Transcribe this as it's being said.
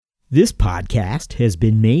This podcast has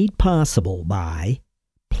been made possible by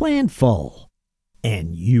Planful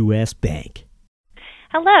and U.S. Bank.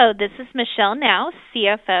 Hello, this is Michelle Now,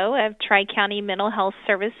 CFO of Tri-County Mental Health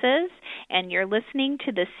Services, and you're listening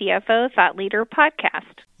to the CFO Thought Leader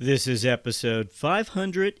Podcast. This is episode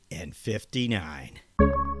 559.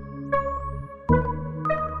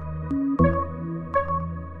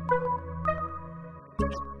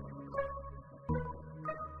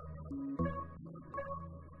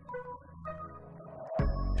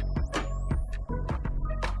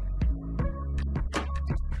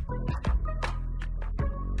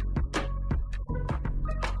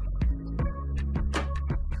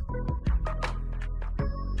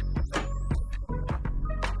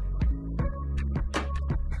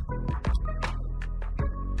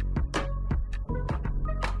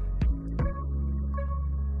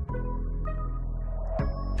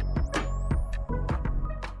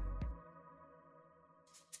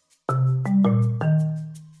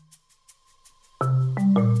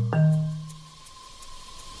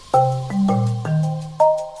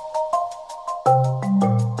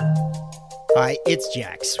 Hi, it's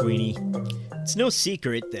Jack Sweeney. It's no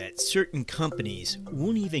secret that certain companies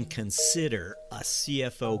won't even consider a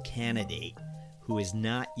CFO candidate who is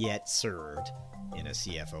not yet served in a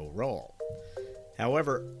CFO role.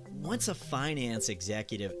 However, once a finance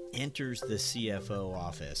executive enters the CFO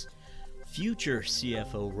office, future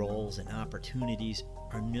CFO roles and opportunities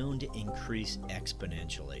are known to increase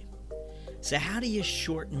exponentially. So how do you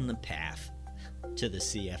shorten the path to the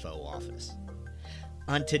CFO office?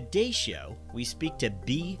 On today's show, we speak to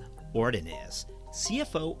B. Ordonez,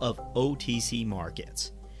 CFO of OTC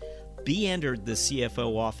Markets. B entered the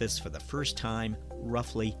CFO office for the first time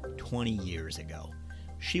roughly 20 years ago.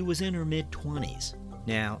 She was in her mid-20s.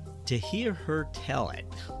 Now, to hear her tell it,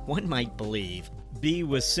 one might believe B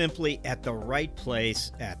was simply at the right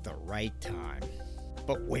place at the right time.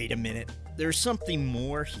 But wait a minute, there's something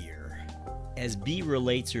more here. As B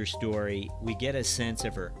relates her story, we get a sense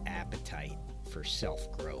of her appetite for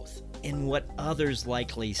self-growth and what others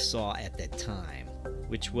likely saw at the time,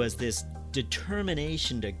 which was this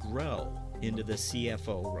determination to grow into the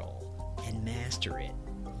CFO role and master it.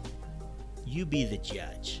 You be the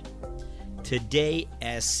judge. Today,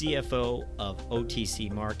 as CFO of OTC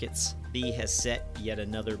Markets, B has set yet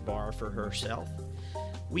another bar for herself.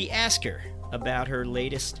 We ask her about her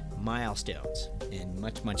latest milestones and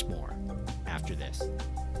much, much more after this.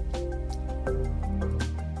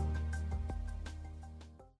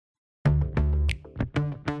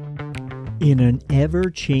 In an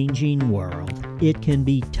ever-changing world, it can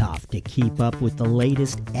be tough to keep up with the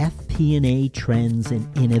latest FP&A trends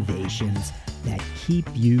and innovations that keep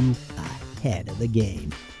you ahead of the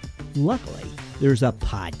game. Luckily, there's a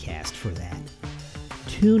podcast for that.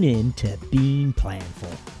 Tune in to Being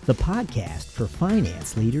Planful, the podcast for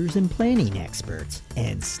finance leaders and planning experts,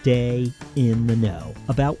 and stay in the know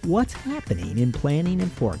about what's happening in planning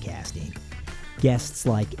and forecasting. Guests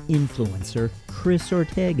like influencer Chris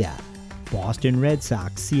Ortega, Boston Red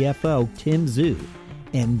Sox CFO Tim Zhu,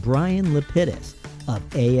 and Brian Lapidus of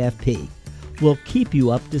AFP will keep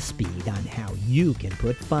you up to speed on how you can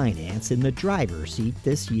put finance in the driver's seat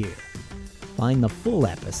this year. Find the full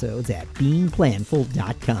episodes at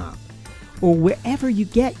beingplanful.com or wherever you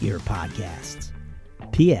get your podcasts.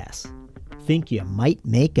 P.S. Think you might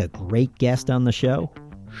make a great guest on the show?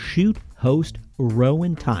 Shoot host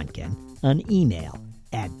Rowan Tonkin an email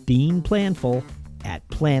at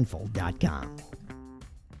beingplanful@planful.com.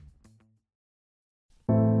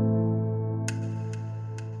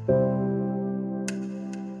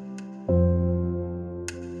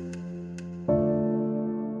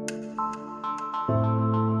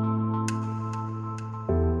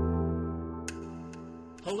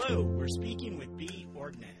 Hello, we're speaking with B.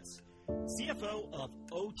 Ordonez, CFO of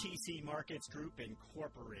OTC Markets Group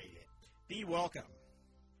Incorporated. B, welcome.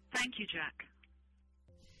 Thank you, Jack.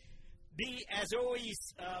 B, as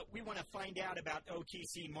always, we want to find out about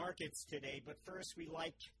OTC Markets today, but first we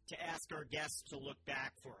like to ask our guests to look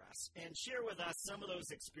back for us and share with us some of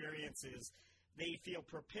those experiences they feel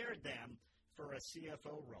prepared them for a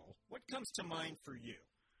CFO role. What comes to mind for you?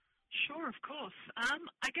 Sure, of course.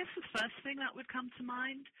 I guess the first thing that would come to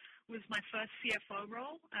mind was my first CFO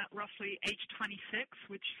role at roughly age 26,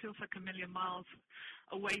 which feels like a million miles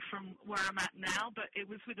away from where I'm at now, but it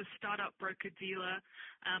was with a startup broker-dealer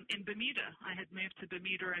in Bermuda. I had moved to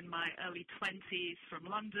Bermuda in my early 20s from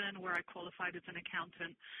London, where I qualified as an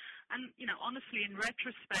accountant. And, honestly, in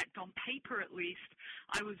retrospect, on paper at least,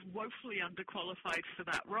 I was woefully underqualified for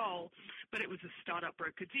that role, but it was a startup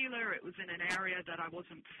broker-dealer. It was in an area that I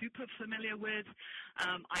wasn't super familiar with.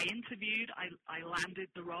 I interviewed, I landed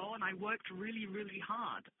the role, and I worked really, really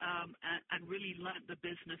hard and really learned the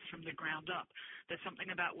business from the ground up. There's something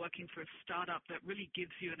about working for a startup that really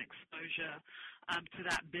gives you an exposure to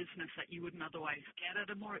that business that you wouldn't otherwise get at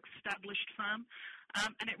a more established firm.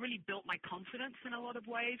 And it really built my confidence in a lot of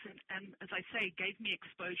ways, and as I say, gave me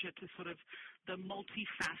exposure to sort of the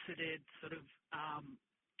multifaceted sort of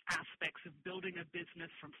aspects of building a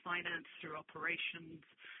business, from finance through operations,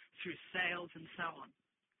 through sales, and so on.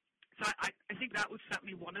 So I think that was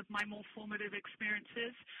certainly one of my more formative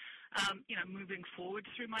experiences, moving forward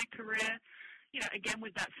through my career. Again,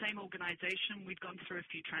 with that same organization, we'd gone through a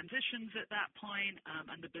few transitions at that point,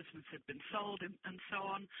 and the business had been sold and so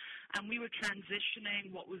on. And we were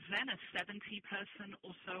transitioning what was then a 70-person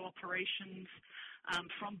or so operations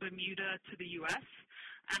from Bermuda to the U.S.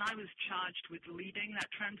 And I was charged with leading that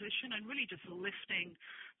transition and really just lifting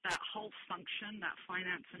that whole function, that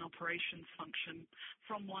finance and operations function,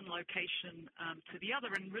 from one location to the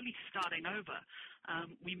other, and really starting over.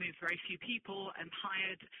 We moved very few people and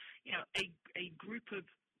hired, a group of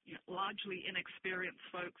largely inexperienced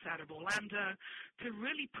folks out of Orlando to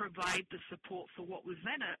really provide the support for what was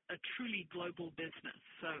then a truly global business.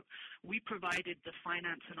 So we provided the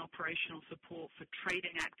finance and operational support for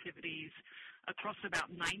trading activities across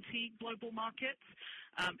about 90 global markets.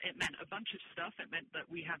 It meant a bunch of stuff. It meant that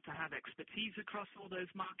we had to have expertise across all those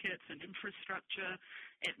markets and infrastructure.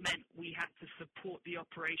 It meant we had to support the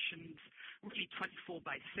operations really 24/6,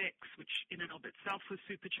 which in and of itself was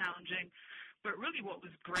super challenging. But really what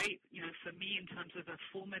was great, for me in terms of a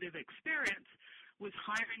formative experience was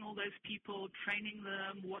hiring all those people, training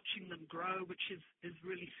them, watching them grow, which is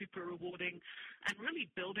really super rewarding, and really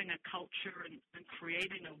building a culture and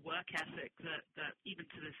creating a work ethic that even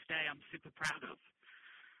to this day I'm super proud of.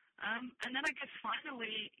 And then I guess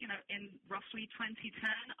finally, in roughly 2010,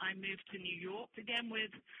 I moved to New York again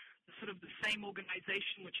with sort of the same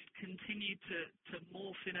organization, which had continued to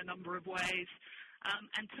morph in a number of ways,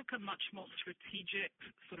 and took a much more strategic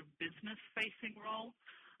sort of business-facing role,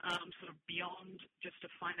 sort of beyond just a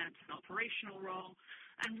finance and operational role,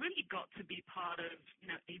 and really got to be part of,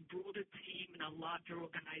 a broader team and a larger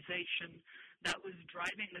organization that was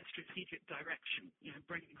driving the strategic direction,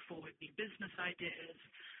 bringing forward new business ideas,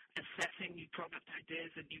 assessing new product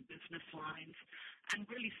ideas and new business lines, and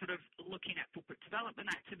really sort of looking at corporate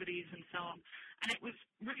development activities and so on. And it was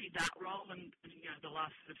really that role and the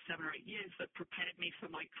last sort of 7 or 8 years that prepared me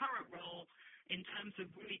for my current role in terms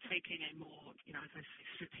of really taking a more, as I say,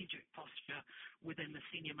 strategic posture within the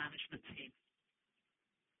senior management team.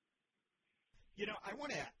 I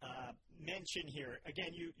want to mention here,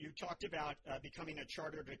 again, you talked about becoming a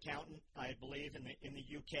chartered accountant, I believe, in the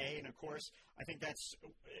UK, and of course, I think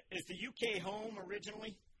is the UK home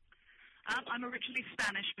originally? I'm originally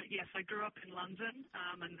Spanish, but yes, I grew up in London,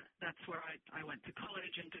 and that's where I went to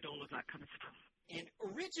college and did all of that kind of stuff. And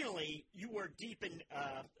originally, you were deep in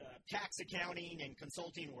tax accounting and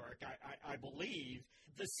consulting work, I believe.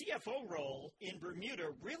 The CFO role in Bermuda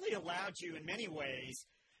really allowed you in many ways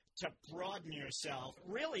to broaden yourself,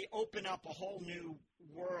 really open up a whole new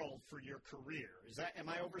world for your career. Am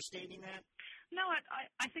I overstating that? No,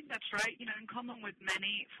 I think that's right. In common with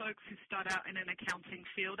many folks who start out in an accounting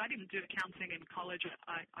field, I didn't do accounting in college.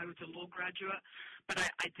 I was a law graduate, but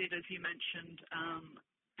I did, as you mentioned,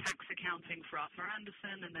 tax accounting for Arthur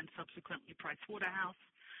Andersen and then subsequently Price Waterhouse.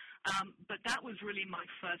 But that was really my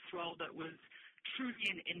first role that was truly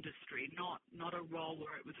in industry, not a role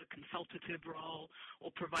where it was a consultative role or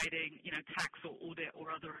providing, tax or audit or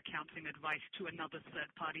other accounting advice to another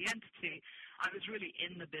third-party entity. I was really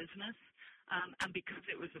in the business, and because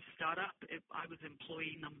it was a startup, I was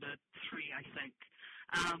employee number 3, I think.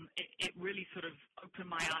 It really sort of opened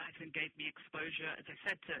my eyes and gave me exposure, as I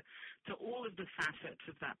said, to all of the facets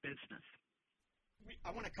of that business. I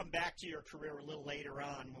want to come back to your career a little later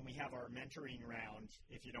on when we have our mentoring round,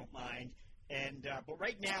 if you don't mind. But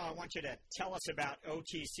right now, I want you to tell us about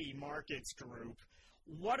OTC Markets Group.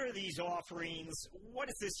 What are these offerings? What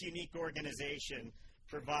does this unique organization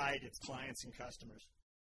provide its clients and customers?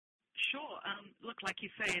 Sure. Look, like you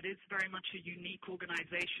say, it is very much a unique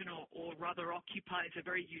organization, or rather occupies a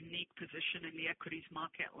very unique position in the equities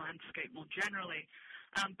market landscape more generally.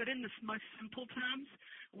 But in the most simple terms,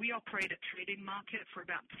 we operate a trading market for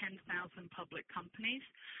about 10,000 public companies.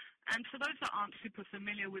 And for those that aren't super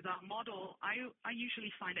familiar with our model, I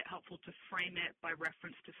usually find it helpful to frame it by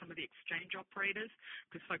reference to some of the exchange operators,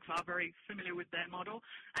 because folks are very familiar with their model.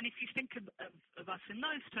 And if you think of us in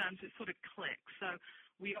those terms, it sort of clicks. So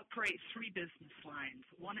we operate three business lines.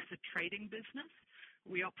 One is a trading business.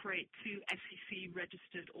 We operate two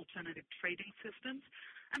SEC-registered alternative trading systems.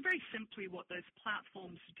 And very simply, what those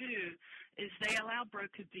platforms do is they allow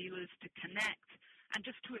broker-dealers to connect and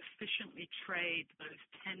just to efficiently trade those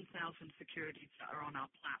 10,000 securities that are on our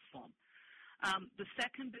platform. The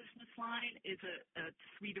second business line is a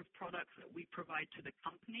suite of products that we provide to the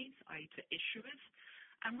companies, i.e. to issuers.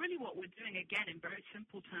 And really what we're doing, again, in very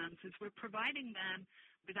simple terms, is we're providing them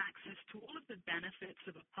with access to all of the benefits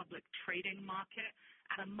of a public trading market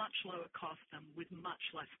at a much lower cost and with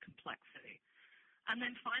much less complexity. And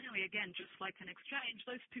then finally, again, just like an exchange,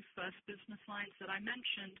 those two first business lines that I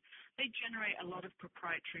mentioned, they generate a lot of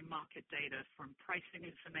proprietary market data, from pricing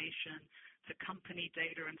information to company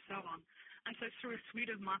data and so on. And so through a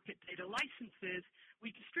suite of market data licenses,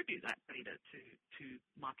 we distribute that data to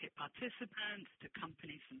market participants, to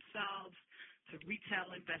companies themselves, to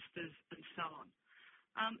retail investors, and so on.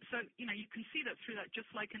 So, you can see that through that,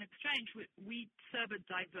 just like an exchange, we serve a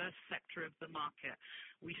diverse sector of the market.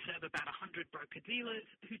 We serve about 100 broker-dealers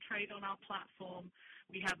who trade on our platform.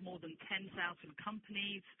 We have more than 10,000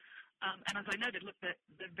 companies. And as I noted, look,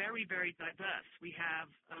 they're very, very diverse. We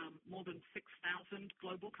have more than 6,000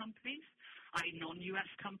 global companies, i.e.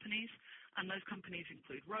 non-U.S. companies. And those companies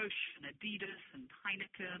include Roche and Adidas and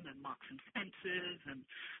Heineken and Marks & Spencer's and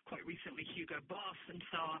quite recently Hugo Boss and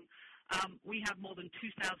so on. We have more than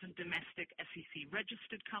 2,000 domestic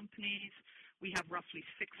SEC-registered companies. We have roughly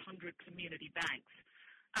 600 community banks.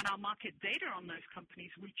 And our market data on those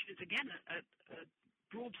companies reaches, again, a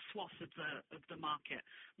broad swath of the market,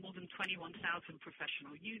 more than 21,000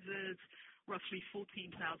 professional users, roughly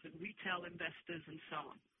 14,000 retail investors, and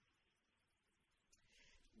so on.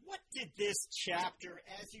 What did this chapter,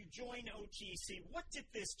 as you join OTC, what did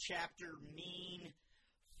this chapter mean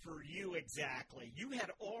for you exactly? You had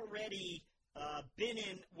already been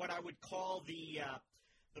in what I would call the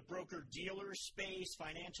broker-dealer space,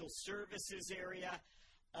 financial services area.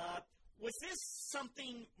 Was this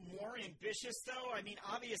something more ambitious, though? I mean,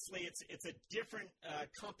 obviously, it's a different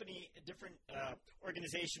company, a different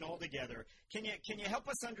organization altogether. Can you help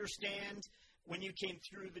us understand, when you came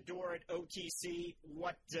through the door at OTC,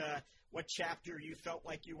 what chapter you felt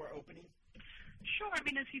like you were opening? Sure. I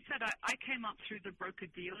mean, as you said, I came up through the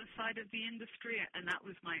broker-dealer side of the industry, and that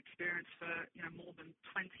was my experience for more than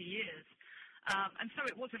 20 years. And so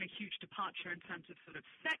it wasn't a huge departure in terms of sort of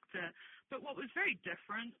sector, but what was very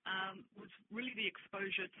different was really the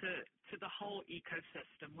exposure to the whole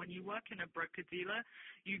ecosystem. When you work in a broker-dealer,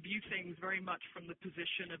 you view things very much from the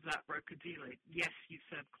position of that broker-dealer. Yes, you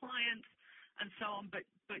serve clients and so on, but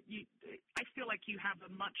I feel like you have a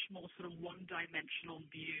much more sort of one-dimensional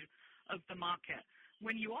view of the market.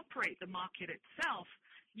 When you operate the market itself,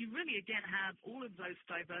 you really, again, have all of those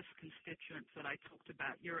diverse constituents that I talked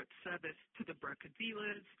about. You're at service to the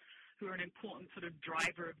broker-dealers, who are an important sort of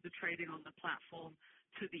driver of the trading on the platform,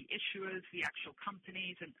 to the issuers, the actual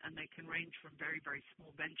companies, and they can range from very, very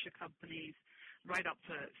small venture companies right up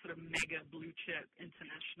to sort of mega blue-chip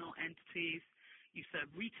international entities. You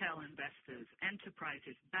serve retail investors,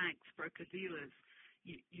 enterprises, banks, broker-dealers.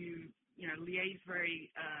 You liaise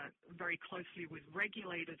very closely with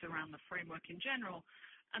regulators around the framework in general.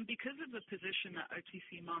 And because of the position that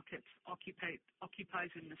OTC Markets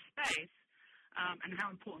occupies in the space, and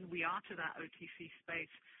how important we are to that OTC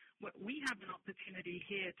space, we have an opportunity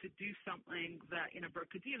here to do something that in a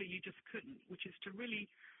broker-dealer you just couldn't, which is to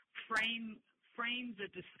really frame the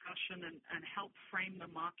discussion and help frame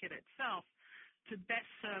the market itself to best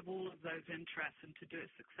serve all of those interests and to do it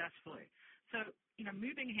successfully. So,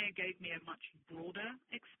 moving here gave me a much broader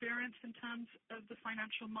experience in terms of the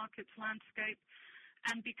financial markets landscape.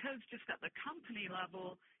 And because just at the company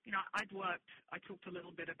level, I talked a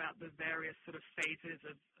little bit about the various sort of phases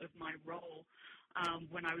of my role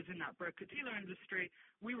when I was in that broker-dealer industry.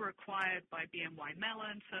 We were acquired by BNY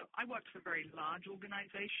Mellon, so I worked for very large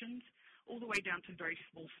organizations, all the way down to very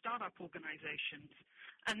small startup organizations.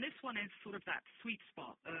 And this one is sort of that sweet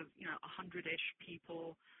spot of, 100-ish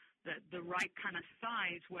people, the right kind of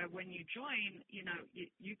size where when you join,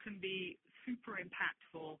 you can be super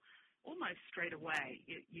impactful almost straight away.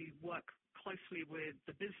 You work closely with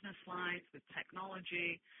the business lines, with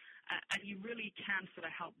technology, and you really can sort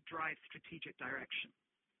of help drive strategic direction.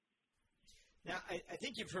 Now, I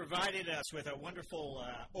think you provided us with a wonderful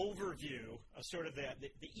overview of sort of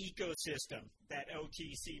the ecosystem that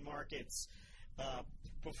OTC markets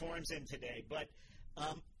performs in today. But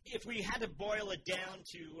if we had to boil it down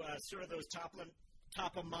to sort of those top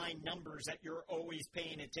of mind numbers that you're always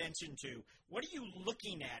paying attention to, what are you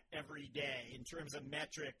looking at every day in terms of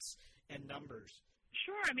metrics and numbers?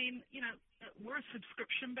 Sure. I mean, we're a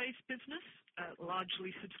subscription-based business,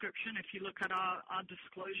 largely subscription. If you look at our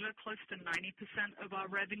disclosure, close to 90% of our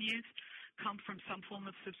revenues come from some form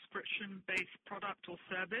of subscription-based product or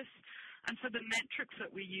service. And so the metrics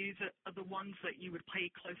that we use are the ones that you would pay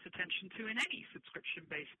close attention to in any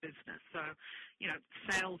subscription-based business. So,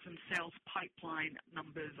 sales and sales pipeline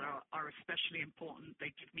numbers are especially important.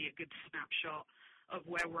 They give me a good snapshot of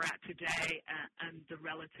where we're at today and the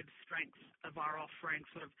relative strengths of our offering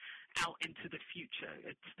sort of out into the future.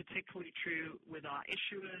 It's particularly true with our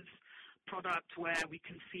issuers product, where we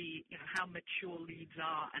can see how mature leads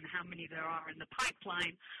are and how many there are in the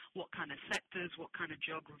pipeline, what kind of sectors, what kind of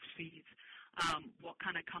geographies, what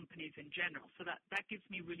kind of companies in general. So that gives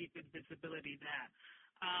me really good visibility there.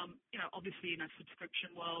 Obviously in a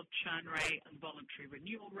subscription world, churn rate and voluntary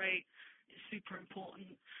renewal rate is super important.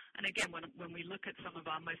 And again, when we look at some of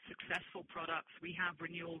our most successful products, we have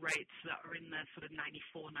renewal rates that are in the sort of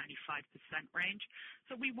 94, 95% range.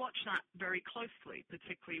 So we watch that very closely,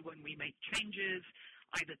 particularly when we make changes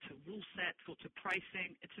either to rule sets or to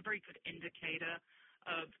pricing. It's a very good indicator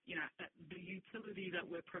of the utility that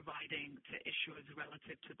we're providing to issuers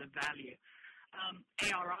relative to the value.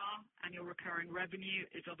 ARR, annual recurring revenue,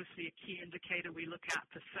 is obviously a key indicator we look at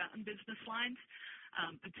for certain business lines,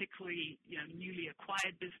 particularly newly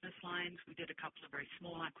acquired business lines. We did a couple of very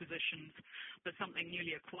small acquisitions, but something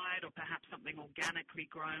newly acquired or perhaps something organically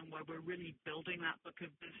grown where we're really building that book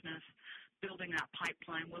of business, building that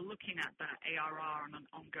pipeline. We're looking at that ARR on an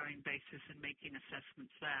ongoing basis and making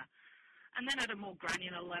assessments there. And then at a more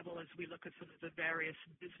granular level, as we look at sort of the various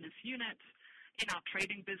business units, in our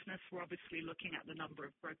trading business, we're obviously looking at the number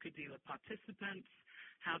of broker-dealer participants,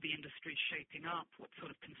 how the industry is shaping up, what sort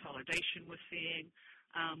of consolidation we're seeing.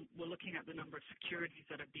 We're looking at the number of securities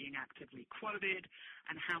that are being actively quoted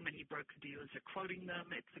and how many broker-dealers are quoting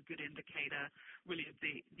them. It's a good indicator, really, of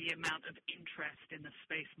the amount of interest in the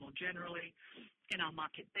space more generally. In our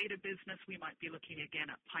market data business, we might be looking again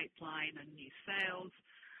at pipeline and new sales.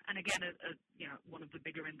 And again, one of the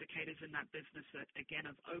bigger indicators in that business, again,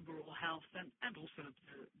 of overall health and also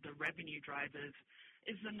the revenue drivers,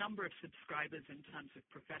 is the number of subscribers in terms of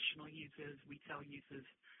professional users, retail users,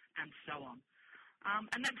 and so on.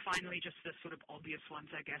 And then finally, just the sort of obvious ones,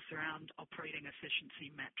 I guess, around operating efficiency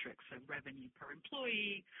metrics, so revenue per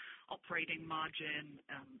employee, operating margin,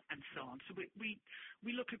 and so on. So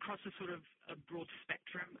we look across a sort of a broad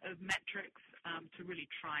spectrum of metrics to really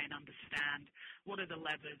try and understand what are the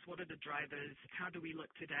levers, what are the drivers, how do we look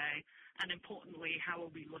today, and importantly, how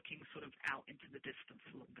are we looking sort of out into the distance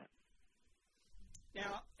a little bit.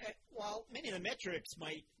 Now, while many of the metrics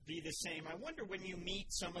might be the same, I wonder when you meet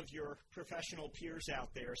some of your professional peers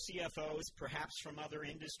out there, CFOs, perhaps from other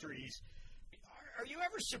industries, are you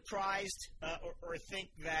ever surprised or think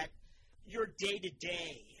that your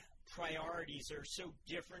day-to-day priorities are so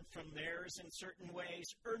different from theirs in certain ways?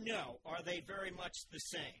 Or no, are they very much the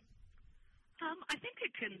same? I think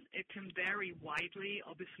it can vary widely,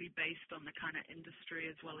 obviously based on the kind of industry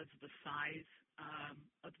as well as the size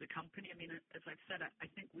of the company. I mean, as I've said, I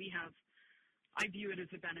think I view it as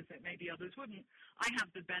a benefit. Maybe others wouldn't. I have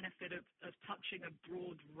the benefit of touching a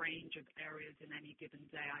broad range of areas in any given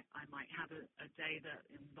day. I might have a day that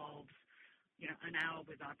involves an hour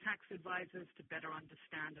with our tax advisors to better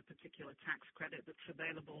understand a particular tax credit that's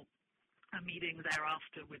available, a meeting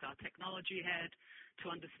thereafter with our technology head to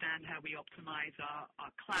understand how we optimize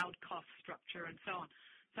our cloud cost structure and so on.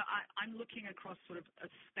 So I'm looking across sort of a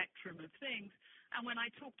spectrum of things. And when I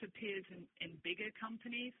talk to peers in bigger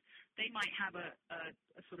companies, they might have a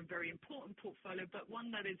sort of very important portfolio, but one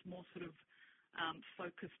that is more sort of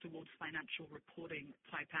focused towards financial reporting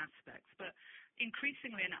type aspects. But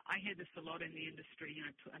increasingly, and I hear this a lot in the industry,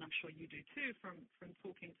 and I'm sure you do too from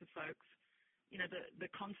talking to folks,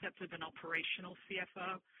 the concept of an operational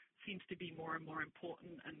CFO seems to be more and more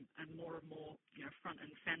important and more front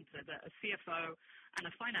and center, that a CFO and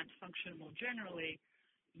a finance function more generally,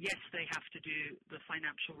 yes, they have to do the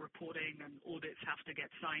financial reporting and audits have to get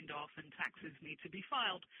signed off and taxes need to be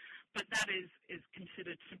filed, but that is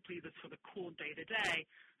considered simply the sort of core day-to-day.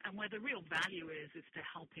 And where the real value is in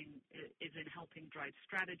helping drive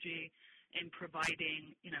strategy, in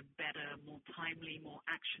providing better, more timely, more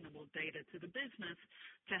actionable data to the business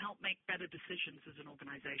to help make better decisions as an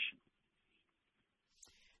organization.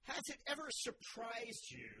 Has it ever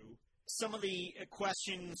surprised you, some of the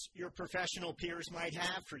questions your professional peers might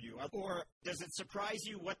have for you? Or does it surprise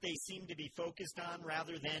you what they seem to be focused on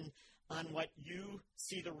rather than on what you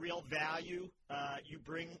see the real value you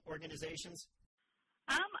bring organizations?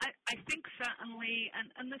 I think certainly,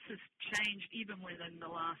 and this has changed even within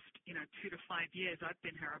the last 2 to 5 years. I've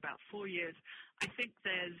been here about 4 years. I think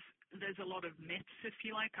there's a lot of myths, if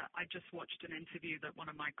you like. I just watched an interview that one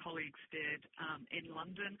of my colleagues did in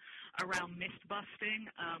London around myth busting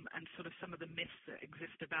and sort of some of the myths that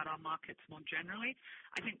exist about our markets more generally.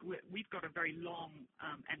 I think we've got a very long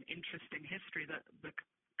and interesting history that the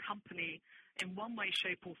company in one way,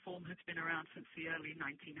 shape or form has been around since the early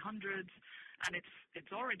 1900s, and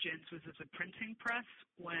its origins was as a printing press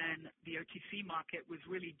when the OTC market was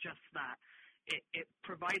really just that. It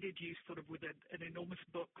provided you sort of with an enormous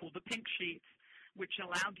book called the Pink Sheets, which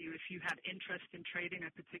allowed you, if you had interest in trading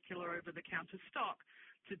a particular over-the-counter stock,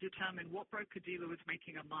 to determine what broker-dealer was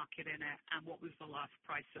making a market in it and what was the last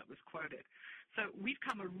price that was quoted. So we've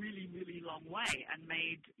come a really, really long way and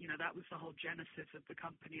made, that was the whole genesis of the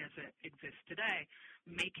company as it exists today,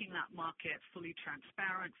 making that market fully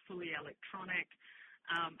transparent, fully electronic,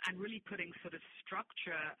 and really putting sort of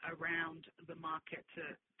structure around the market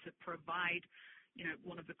to provide,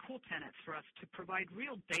 one of the core tenets for us, to provide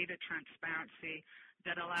real data transparency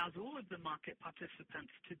that allows all of the market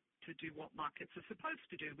participants to do what markets are supposed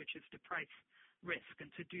to do, which is to price risk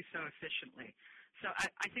and to do so efficiently. So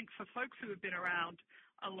I think for folks who have been around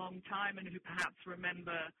a long time and who perhaps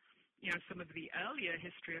remember some of the earlier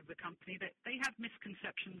history of the company, that they have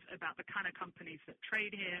misconceptions about the kind of companies that trade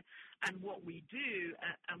here and what we do.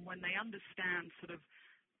 And when they understand sort of,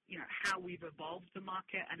 how we've evolved the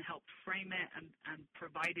market and helped frame it and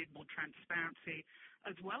provided more transparency,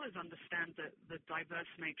 as well as understand the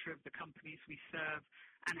diverse nature of the companies we serve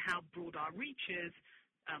and how broad our reach is,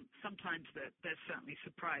 sometimes they're certainly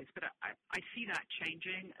surprised. But I see that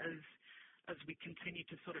changing as we continue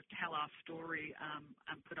to sort of tell our story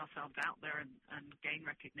and put ourselves out there and gain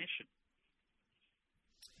recognition.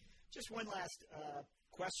 Just one last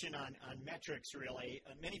question on metrics, really.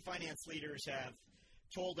 Many finance leaders have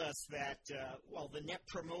told us that, the Net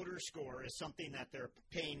Promoter Score is something that they're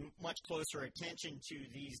paying much closer attention to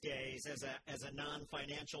these days as a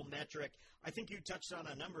non-financial metric. I think you touched on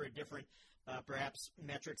a number of different, perhaps,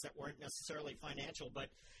 metrics that weren't necessarily financial. But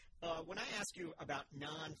when I ask you about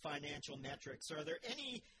non-financial metrics, are there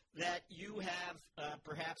any that you have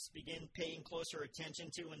perhaps begin paying closer attention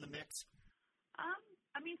to in the mix?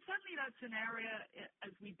 Certainly that's an area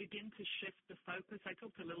as we begin to shift the focus. I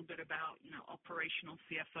talked a little bit about, operational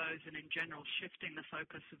CFOs and in general shifting the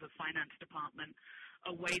focus of the finance department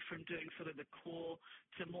away from doing sort of the core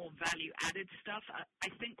to more value-added stuff. I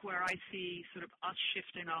think where I see sort of us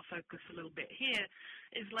shifting our focus a little bit here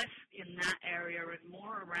is less in that area and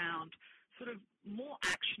more around sort of more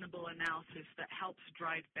actionable analysis that helps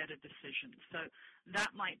drive better decisions. So that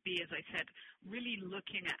might be, as I said, really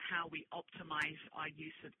looking at how we optimize our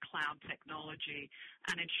use of cloud technology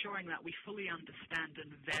and ensuring that we fully understand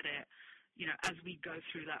and vet it, as we go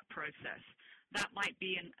through that process. That might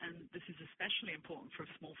be, and this is especially important for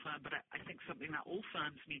a small firm, but I think something that all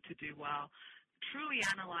firms need to do well, truly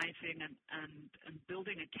analyzing and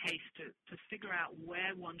building a case to figure out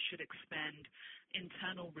where one should expend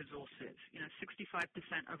internal resources. 65%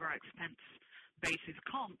 of our expense base is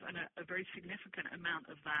comp, and a very significant amount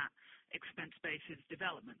of that expense base is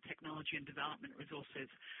development, technology and development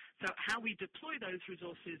resources. So how we deploy those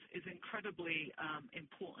resources is incredibly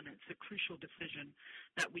important. It's a crucial decision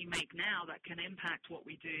that we make now that can impact what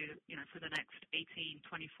we do, for the next 18,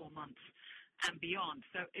 24 months and beyond.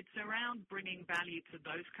 So it's around bringing value to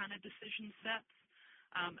those kind of decision sets,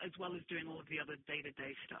 as well as doing all of the other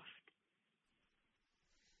day-to-day stuff.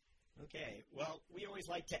 Okay. Well, we always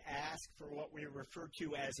like to ask for what we refer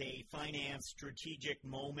to as a finance strategic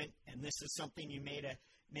moment, and this is something you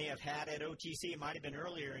may have had at OTC. It might have been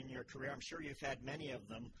earlier in your career. I'm sure you've had many of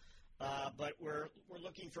them. But we're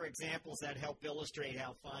looking for examples that help illustrate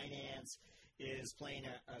how finance is playing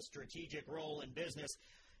a strategic role in business.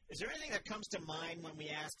 Is there anything that comes to mind when we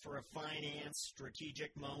ask for a finance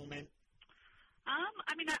strategic moment?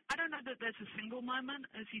 I don't know that there's a single moment,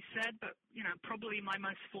 as you said, but, probably my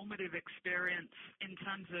most formative experience in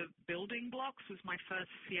terms of building blocks was my first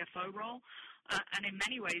CFO role. And in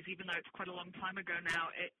many ways, even though it's quite a long time ago now,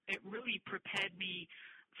 it really prepared me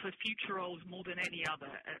for future roles more than any other.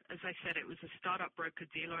 As I said, it was a startup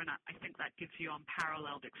broker-dealer, and I think that gives you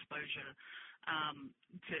unparalleled exposure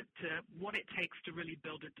to what it takes to really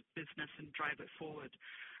build a business and drive it forward.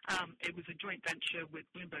 It was a joint venture with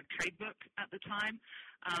Bloomberg Tradebook at the time.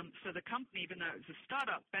 So the company, even though it was a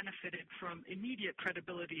startup, benefited from immediate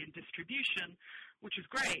credibility and distribution, which is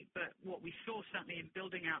great. But what we saw certainly in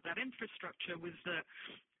building out that infrastructure was that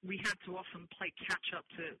we had to often play catch up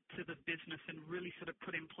to the business and really sort of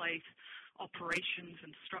put in place operations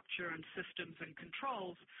and structure and systems and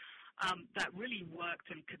controls that really worked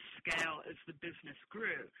and could scale as the business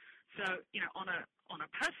grew. So, on a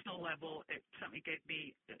personal level, it certainly gave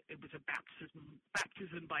me, it was a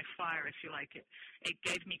baptism by fire, if you like. It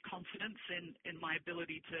gave me confidence in my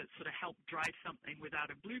ability to sort of help drive something without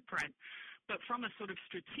a blueprint. But from a sort of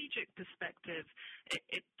strategic perspective,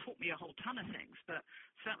 it taught me a whole ton of things. But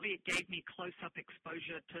certainly it gave me close-up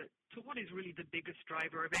exposure to what is really the biggest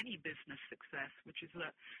driver of any business success, which is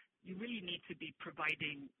that you really need to be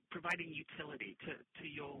providing utility to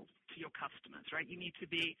your customers, right? You need to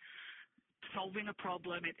be solving a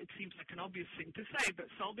problem. It seems like an obvious thing to say, but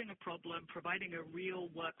solving a problem, providing a real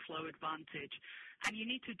workflow advantage. And you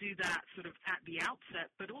need to do that sort of at the outset,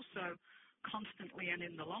 but also constantly and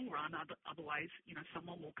in the long run. Otherwise,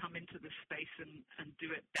 someone will come into this space and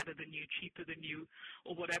do it better than you, cheaper than you,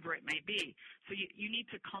 or whatever it may be. So you need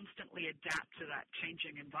to constantly adapt to that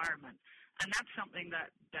changing environment. And that's something that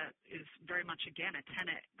is very much, again, a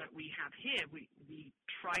tenet that we have here. We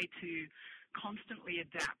try to constantly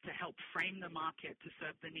adapt to help frame the market to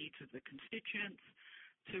serve the needs of the constituents,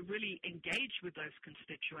 to really engage with those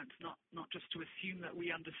constituents, not just to assume that we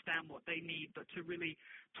understand what they need, but to really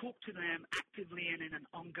talk to them actively and in an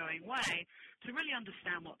ongoing way to really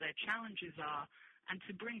understand what their challenges are and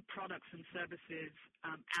to bring products and services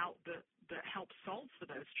out that help solve for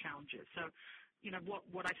those challenges. So,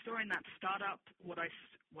 what I saw in that startup, what I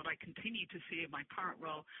continue to see in my current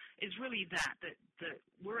role is really that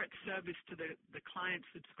we're at service to the clients,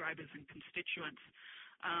 subscribers, and constituents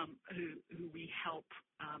who we help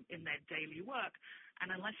in their daily work. And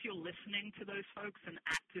unless you're listening to those folks and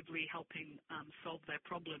actively helping solve their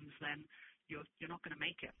problems, then you're not going to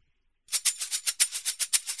make it.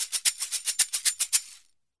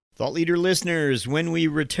 Thought Leader listeners, when we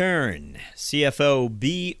return, CFO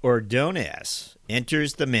B. Ordonez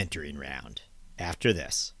enters the mentoring round after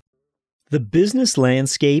this. The business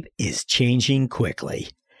landscape is changing quickly.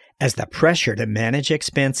 As the pressure to manage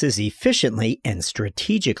expenses efficiently and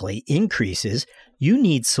strategically increases, you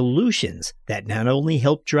need solutions that not only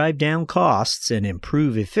help drive down costs and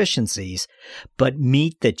improve efficiencies, but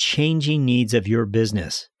meet the changing needs of your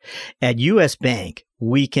business. At U.S. Bank,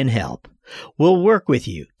 we can help. We'll work with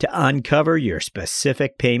you to uncover your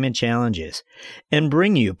specific payment challenges and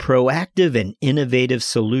bring you proactive and innovative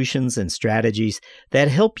solutions and strategies that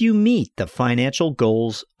help you meet the financial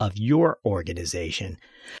goals of your organization.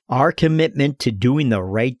 Our commitment to doing the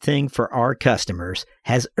right thing for our customers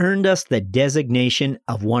has earned us the designation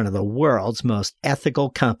of one of the world's most ethical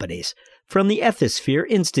companies from the Ethisphere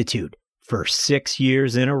Institute for 6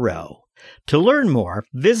 years in a row. To learn more,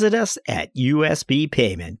 visit us at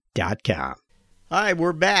usbpayment.com. Hi,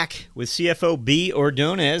 we're back with CFO B.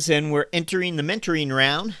 Ordonez, and we're entering the mentoring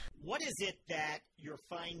round. What is it that you're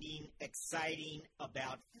finding exciting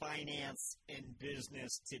about finance and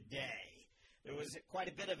business today? There was quite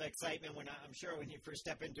a bit of excitement I'm sure when you first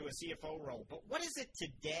step into a CFO role, but what is it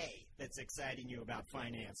today that's exciting you about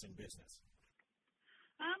finance and business?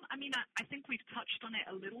 I think we've touched on it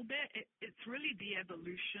a little bit. It's really the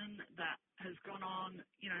evolution that has gone on,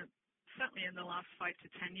 certainly in the last 5 to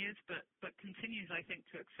 10 years, but continues, I think,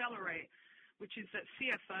 to accelerate, which is that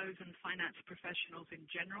CFOs and finance professionals in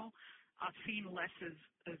general are seen less as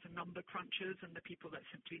number crunchers and the people that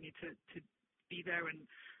simply need to be there and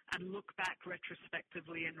look back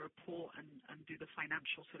retrospectively and report and do the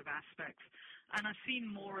financial sort of aspects. And are seen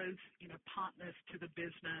more as, partners to the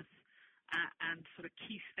business and sort of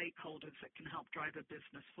key stakeholders that can help drive a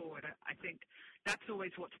business forward. I think that's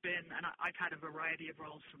always what's been, and I've had a variety of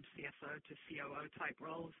roles from CFO to COO type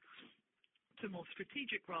roles to more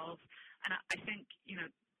strategic roles. And I think,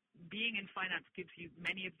 being in finance gives you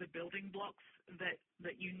many of the building blocks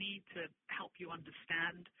that you need to help you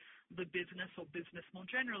understand the business or business more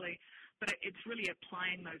generally. But it's really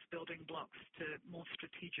applying those building blocks to more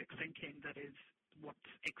strategic thinking that is what's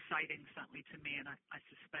exciting, certainly to me, and I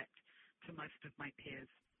suspect to most of my peers.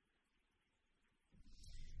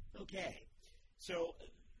 Okay, so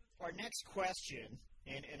our next question,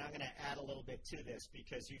 and I'm going to add a little bit to this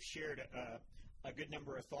because you've shared a good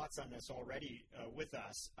number of thoughts on this already with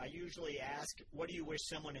us. I usually ask, what do you wish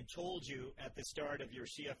someone had told you at the start of your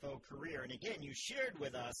CFO career? And again, you shared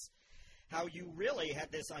with us how you really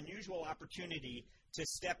had this unusual opportunity to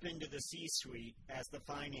step into the C-suite as the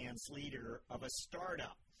finance leader of a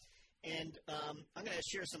startup. And I'm going to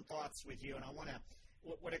share some thoughts with you, and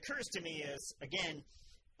what occurs to me is, again,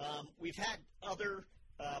 we've had other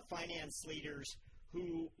finance leaders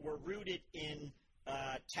who were rooted in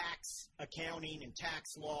tax accounting and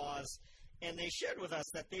tax laws, and they shared with us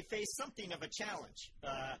that they faced something of a challenge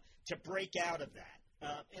to break out of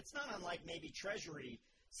that. It's not unlike maybe Treasury.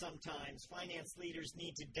 Sometimes finance leaders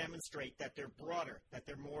need to demonstrate that they're broader, that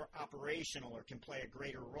they're more operational or can play a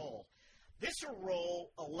greater role. This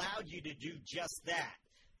role allowed you to do just that.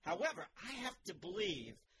 However, I have to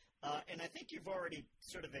believe, and I think you've already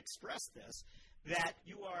sort of expressed this, that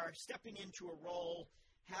you are stepping into a role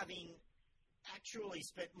having actually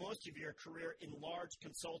spent most of your career in large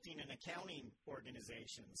consulting and accounting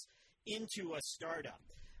organizations into a startup.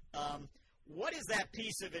 What is that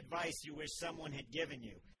piece of advice you wish someone had given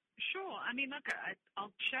you? Sure. I mean, look,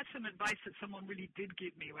 I'll share some advice that someone really did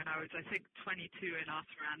give me when I was, I think, 22 in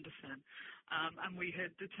Arthur Andersen. And we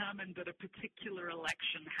had determined that a particular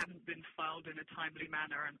election hadn't been filed in a timely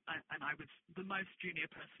manner, and I was the most junior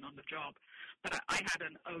person on the job. But I had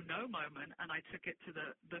an oh no moment, and I took it to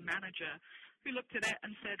the manager, who looked at it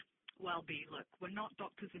and said, well, B, look, we're not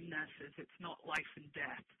doctors and nurses. It's not life and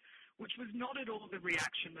death, which was not at all the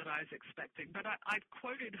reaction that I was expecting. But I've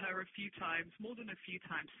quoted her a few times, more than a few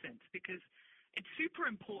times since, because it's super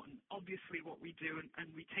important, obviously, what we do, and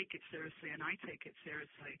we take it seriously, and I take it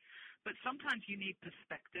seriously. But sometimes you need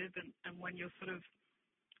perspective, and when you're sort of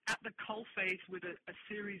at the coalface with a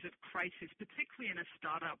series of crises, particularly in a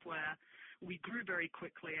startup where we grew very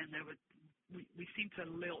quickly and we seem to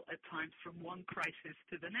lilt at times from one crisis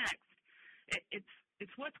to the next,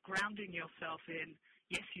 it's worth grounding yourself in,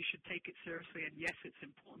 yes, you should take it seriously, and yes, it's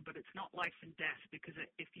important, but it's not life and death, because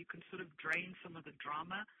if you can sort of drain some of the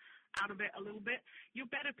drama out of it a little bit, you're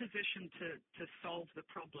better positioned to solve the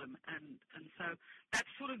problem. And so that's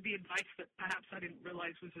sort of the advice that perhaps I didn't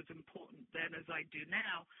realize was as important then as I do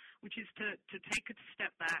now, which is to take a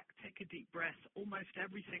step back, take a deep breath. Almost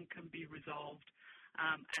everything can be resolved,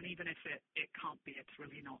 and even if it can't be, it's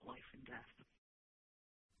really not life and death.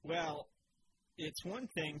 Well, it's one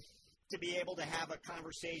thing to be able to have a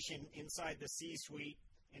conversation inside the C-suite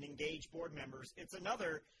and engage board members. It's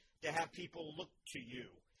another to have people look to you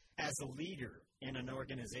as a leader in an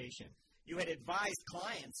organization. You had advised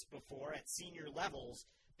clients before at senior levels,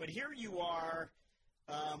 but here you are,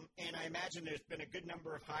 and I imagine there's been a good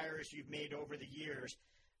number of hires you've made over the years.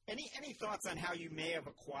 Any thoughts on how you may have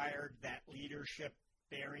acquired that leadership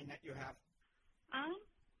bearing that you have?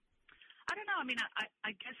 I don't know. I mean,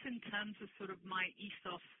 I guess in terms of sort of my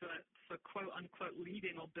ethos for quote-unquote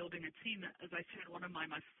leading or building a team, as I said, one of my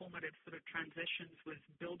most formative sort of transitions was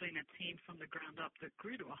building a team from the ground up that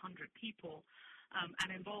grew to 100 people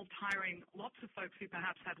and involved hiring lots of folks who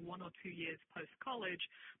perhaps had 1 or 2 years post-college,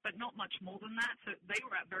 but not much more than that. So they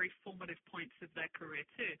were at very formative points of their career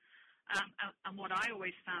too. And what I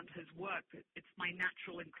always found has worked, it's my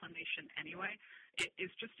natural inclination anyway,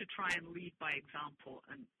 is just to try and lead by example,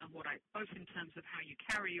 and both in terms of how you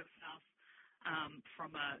carry yourself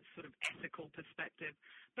from a sort of ethical perspective,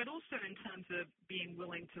 but also in terms of being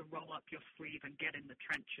willing to roll up your sleeve and get in the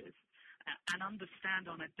trenches and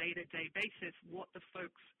understand on a day-to-day basis what the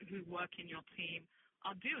folks who work in your team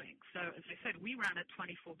are doing. So as I said, we ran a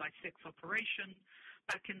 24/6 operation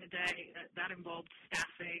back in the day. That involved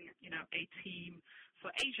staffing, a team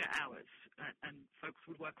for Asia hours, and folks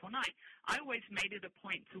would work all night. I always made it a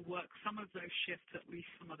point to work some of those shifts at least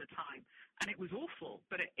some of the time. And it was awful,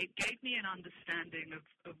 but it gave me an understanding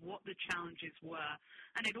of what the challenges were.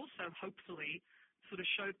 And it also hopefully sort of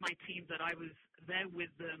showed my team that I was there with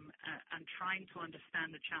them and trying to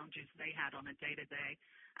understand the challenges they had on a day-to-day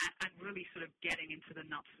and really sort of getting into the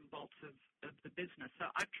nuts and bolts of the business. So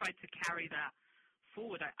I've tried to carry that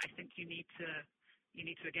forward. I think you need to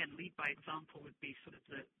again lead by example would be sort of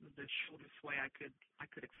the shortest way I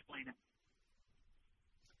could explain it.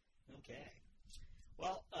 Okay.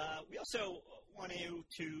 Well, we also want you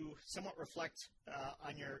to somewhat reflect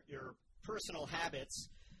on your personal habits.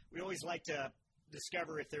 We always like to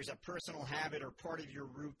discover if there's a personal habit or part of your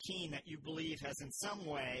routine that you believe has in some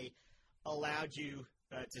way allowed you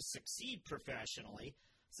to succeed professionally.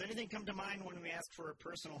 Does anything come to mind when we ask for a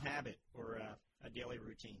personal habit or a daily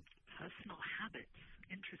routine? Personal habits.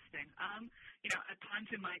 Interesting. At times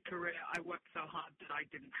in my career, I worked so hard that I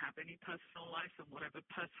didn't have any personal life, and whatever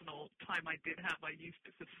personal time I did have, I used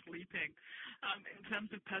it for sleeping. In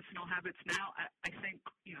terms of personal habits now, I think,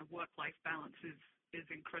 work-life balance is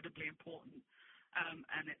incredibly important.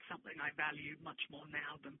 and it's something I value much more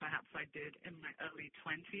now than perhaps I did in my early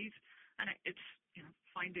 20s. And it's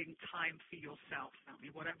finding time for yourself,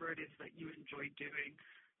 whatever it is that you enjoy doing,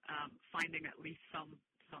 finding at least some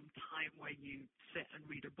time where you sit and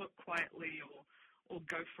read a book quietly or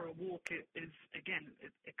go for a walk.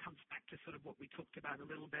 It comes back to sort of what we talked about a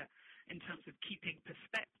little bit in terms of keeping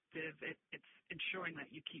perspective. It's ensuring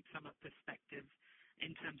that you keep some perspective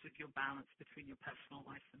in terms of your balance between your personal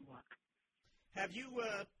life and work. Have you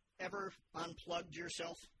ever unplugged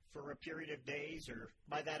yourself for a period of days? Or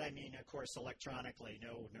by that I mean, of course, electronically,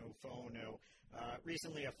 no phone, no.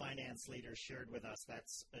 Recently a finance leader shared with us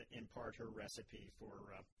that's in part her recipe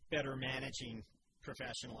for better managing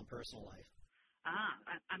professional and personal life.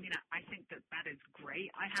 I think that is great.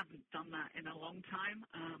 I haven't done that in a long time.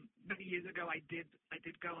 Many years ago I did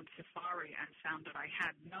go on Safari and found that I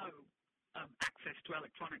had no access to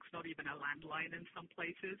electronics, not even a landline in some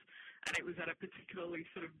places, and it was at a particularly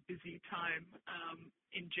sort of busy time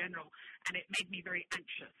in general, and it made me very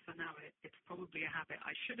anxious. So now it's probably a habit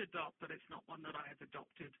I should adopt, but it's not one that I have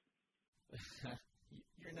adopted.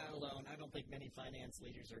 You're not alone. I don't think many finance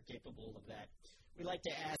leaders are capable of that. We'd like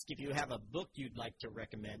to ask if you have a book you'd like to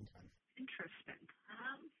recommend. Interesting.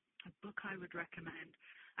 A book I would recommend.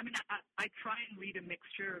 I try and read a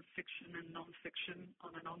mixture of fiction and nonfiction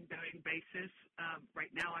on an ongoing basis.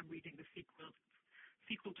 Right now I'm reading the sequel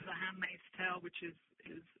to The Handmaid's Tale, which is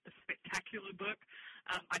a spectacular book.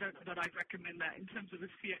 I don't know that I'd recommend that in terms of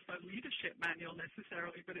a CFO leadership manual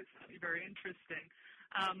necessarily, but it's certainly very interesting.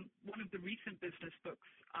 One of the recent business books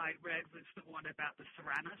I read was the one about the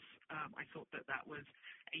Ordonez. I thought that was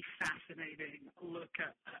a fascinating look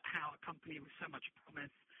at how a company with so much promise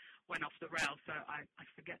went off the rails. So I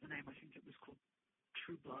forget the name. I think it was called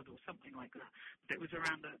True Blood or something like that. But it was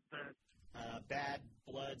around the Bad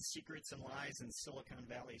Blood, Secrets and Lies in Silicon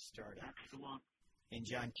Valley startup. That's the one. And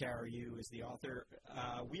John Carreyrou is the author.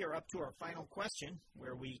 We are up to our final question,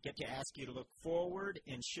 where we get to ask you to look forward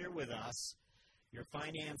and share with us your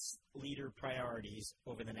finance leader priorities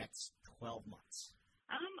over the next 12 months.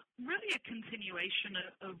 Really a continuation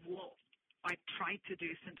of what I tried to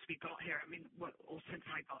do since we got here. Since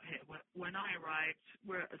I got here. When I arrived,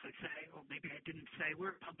 as I say, or maybe I didn't say,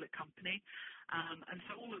 we're a public company. And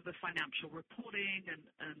so all of the financial reporting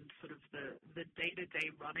and sort of the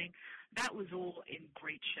day-to-day running, that was all in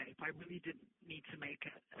great shape. I really didn't need to make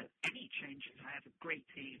any changes. I have a great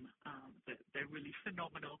team. They're really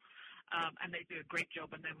phenomenal. And they do a great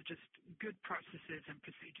job. And there were just good processes and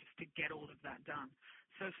procedures to get all of that done.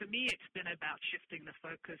 So for me, it's been about shifting the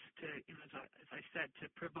focus to, as I said,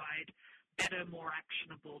 to provide better, more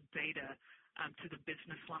actionable data to the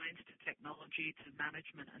business lines, to technology, to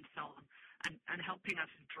management, and so on, and helping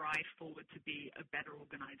us drive forward to be a better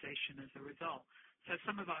organization as a result. So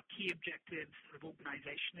some of our key objectives sort of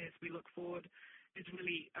organizationally as we look forward is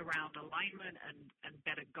really around alignment and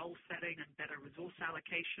better goal setting and better resource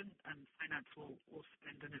allocation, and finance will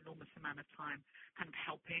spend an enormous amount of time kind of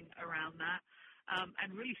helping around that.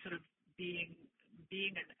 And really sort of being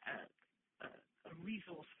a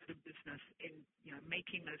resource for the business in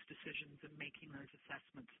making those decisions and making those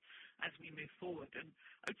assessments as we move forward. And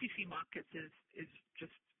OTC markets is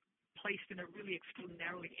just placed in a really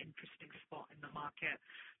extraordinarily interesting spot in the market.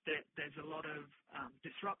 There's a lot of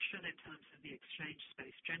disruption in terms of the exchange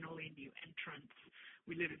space generally, new entrants.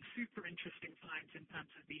 We live in super interesting times in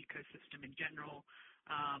terms of the ecosystem in general,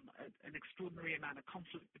 an extraordinary amount of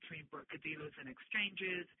conflict between broker-dealers and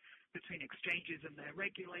exchanges, between exchanges and their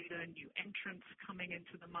regulator, new entrants coming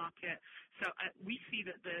into the market. So we see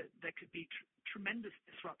that there could be tremendous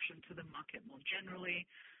disruption to the market more generally.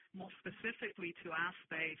 More specifically to our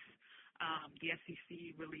space, the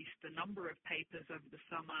SEC released a number of papers over the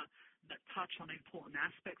summer that touch on important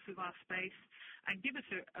aspects of our space and give us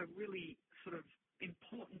a really sort of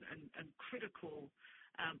important and critical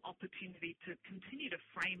opportunity to continue to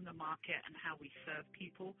frame the market and how we serve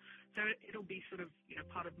people. So it'll be sort of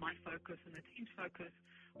part of my focus, and the team's focus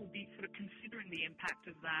will be sort of considering the impact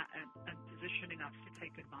of that and positioning us to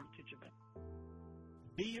take advantage of it.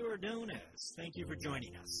 B. Ordonez, thank you for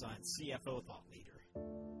joining us on CFO Thought Leader.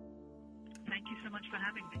 Thank you so much for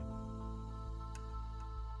having me.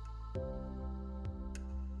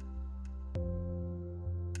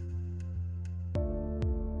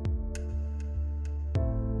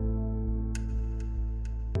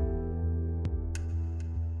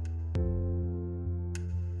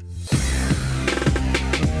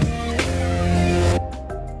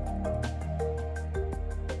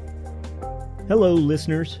 Hello,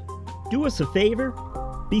 listeners. Do us a favor.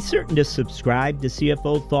 Be certain to subscribe to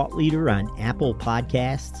CFO Thought Leader on Apple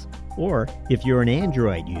Podcasts, or if you're an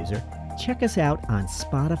Android user, check us out on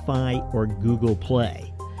Spotify or Google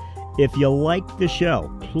Play. If you like the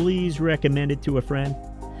show, please recommend it to a friend.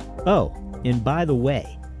 Oh, and by the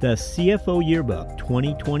way, the CFO Yearbook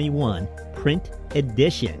 2021 print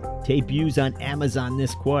edition debuts on Amazon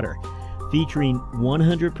this quarter, featuring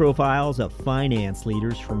 100 profiles of finance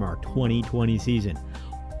leaders from our 2020 season.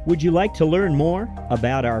 Would you like to learn more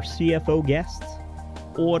about our CFO guests?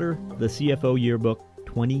 Order the CFO Yearbook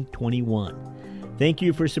 2021. Thank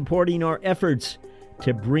you for supporting our efforts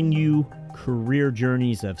to bring you career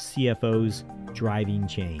journeys of CFOs driving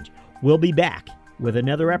change. We'll be back with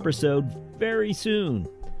another episode very soon.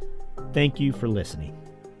 Thank you for listening.